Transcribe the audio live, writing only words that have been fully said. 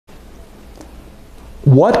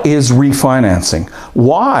What is refinancing?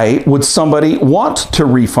 Why would somebody want to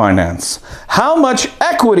refinance? How much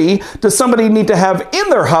equity does somebody need to have in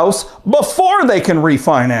their house before they can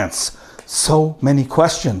refinance? So many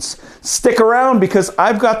questions. Stick around because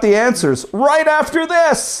I've got the answers right after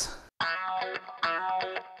this.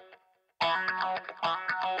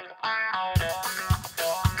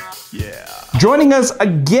 Joining us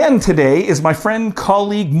again today is my friend,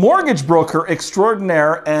 colleague, mortgage broker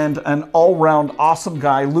extraordinaire, and an all-round awesome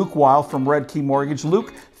guy, Luke Wile from Red Key Mortgage.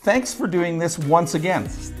 Luke, thanks for doing this once again.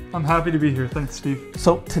 I'm happy to be here. Thanks, Steve.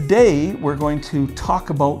 So today we're going to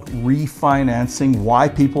talk about refinancing, why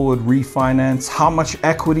people would refinance, how much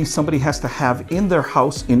equity somebody has to have in their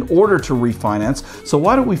house in order to refinance. So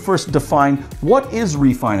why don't we first define what is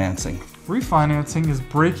refinancing? Refinancing is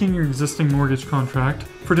breaking your existing mortgage contract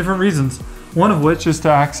for different reasons. One of which is to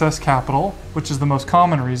access capital, which is the most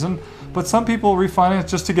common reason, but some people refinance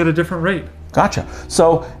just to get a different rate. Gotcha.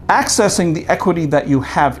 So accessing the equity that you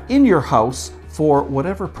have in your house for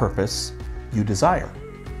whatever purpose you desire.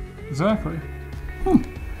 Exactly.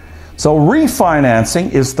 So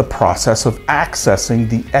refinancing is the process of accessing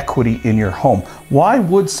the equity in your home. Why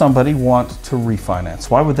would somebody want to refinance?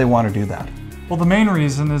 Why would they want to do that? Well, the main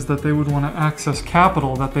reason is that they would want to access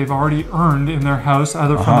capital that they've already earned in their house,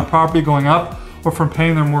 either from the property going up or from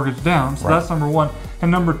paying their mortgage down. So that's number one. And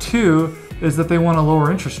number two is that they want a lower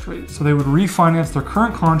interest rate. So they would refinance their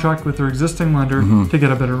current contract with their existing lender to get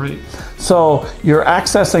a better rate. So you're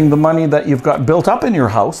accessing the money that you've got built up in your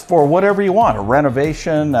house for whatever you want, a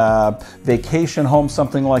renovation, vacation home,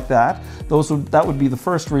 something like that. That would be the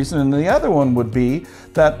first reason. And the other one would be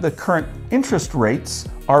that the current interest rates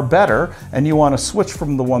are better and you want to switch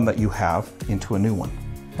from the one that you have into a new one.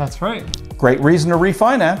 That's right. Great reason to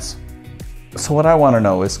refinance. So what I want to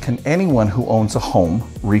know is, can anyone who owns a home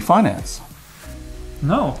refinance?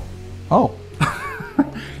 No. Oh.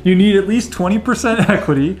 You need at least 20%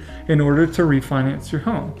 equity in order to refinance your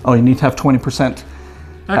home. Oh, you need to have 20%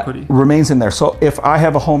 equity. Remains in there. So if I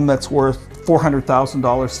have a home that's worth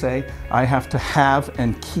 $400,000, say, I have to have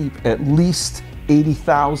and keep at least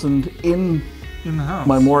 $80,000 in the house,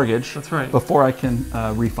 my mortgage. That's right. Before I can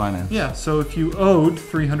refinance. Yeah, so if you owed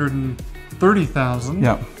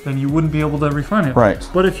 $330,000, then you wouldn't be able to refinance. Right.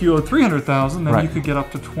 But if you owed $300,000, then you could get up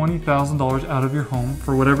to $20,000 out of your home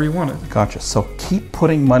for whatever you wanted. Gotcha. So keep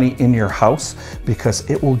putting money in your house because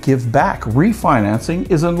it will give back. Refinancing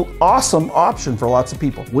is an awesome option for lots of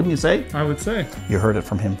people, wouldn't you say? I would say. You heard it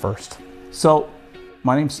from him first. So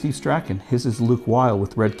my name's Steve Strachan. His is Luke Wile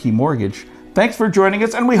with Red Key Mortgage. Thanks for joining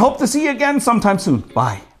us, and we hope to see you again sometime soon.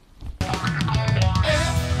 Bye.